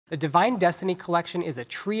The Divine Destiny Collection is a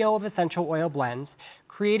trio of essential oil blends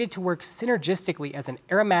created to work synergistically as an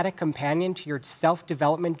aromatic companion to your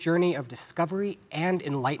self-development journey of discovery and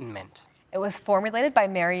enlightenment. It was formulated by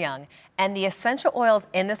Mary Young, and the essential oils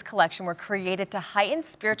in this collection were created to heighten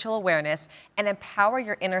spiritual awareness and empower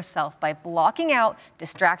your inner self by blocking out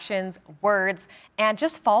distractions, words, and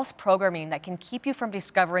just false programming that can keep you from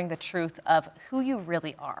discovering the truth of who you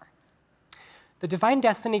really are. The Divine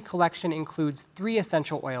Destiny Collection includes 3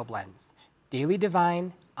 essential oil blends: Daily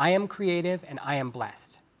Divine, I Am Creative, and I Am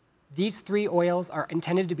Blessed. These 3 oils are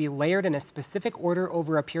intended to be layered in a specific order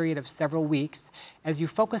over a period of several weeks as you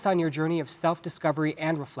focus on your journey of self-discovery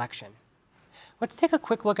and reflection. Let's take a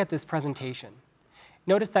quick look at this presentation.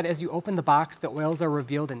 Notice that as you open the box, the oils are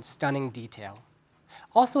revealed in stunning detail.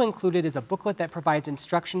 Also included is a booklet that provides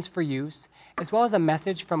instructions for use, as well as a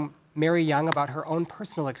message from Mary Young about her own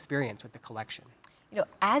personal experience with the collection.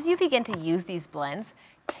 As you begin to use these blends,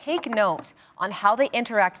 take note on how they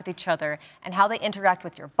interact with each other and how they interact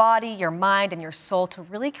with your body, your mind, and your soul to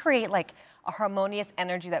really create like a harmonious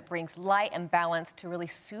energy that brings light and balance to really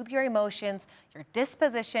soothe your emotions, your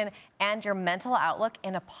disposition, and your mental outlook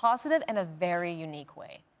in a positive and a very unique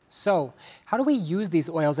way. So, how do we use these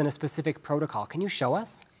oils in a specific protocol? Can you show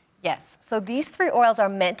us? Yes, so these 3 oils are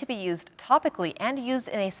meant to be used topically and used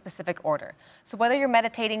in a specific order. So whether you're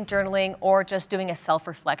meditating, journaling, or just doing a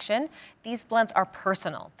self-reflection, these blends are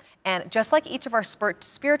personal. And just like each of our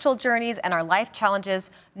spiritual journeys and our life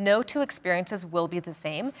challenges, no 2 experiences will be the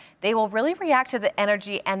same. They will really react to the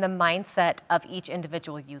energy and the mindset of each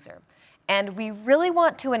individual user. And we really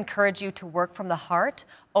want to encourage you to work from the heart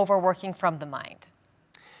over working from the mind.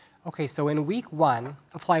 Okay, so in week 1,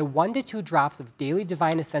 apply 1 to 2 drops of Daily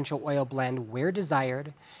Divine Essential Oil Blend where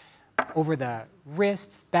desired over the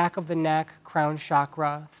wrists, back of the neck, crown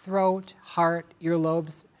chakra, throat, heart,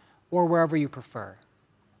 earlobes, or wherever you prefer.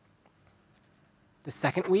 The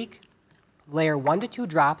second week, layer 1 to 2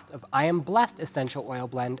 drops of I Am Blessed Essential Oil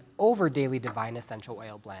Blend over Daily Divine Essential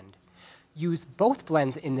Oil Blend. Use both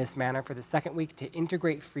blends in this manner for the second week to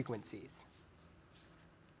integrate frequencies.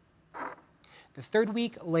 The third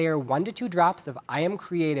week, layer 1 to 2 drops of I Am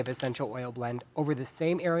Creative Essential Oil Blend over the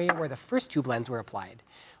same area where the first 2 blends were applied.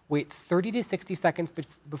 Wait 30 to 60 seconds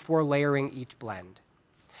before layering each blend.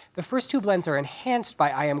 The first 2 blends are enhanced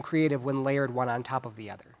by I Am Creative when layered one on top of the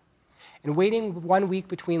other. And waiting 1 week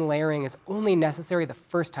between layering is only necessary the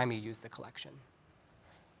first time you use the collection.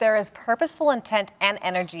 There is purposeful intent and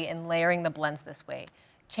energy in layering the blends this way.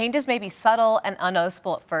 Changes may be subtle and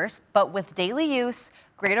unnoticeable at first, but with daily use,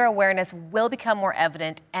 greater awareness will become more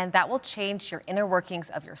evident, and that will change your inner workings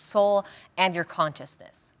of your soul and your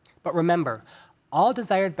consciousness. But remember, all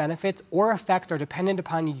desired benefits or effects are dependent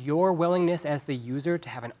upon your willingness as the user to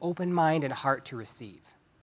have an open mind and heart to receive.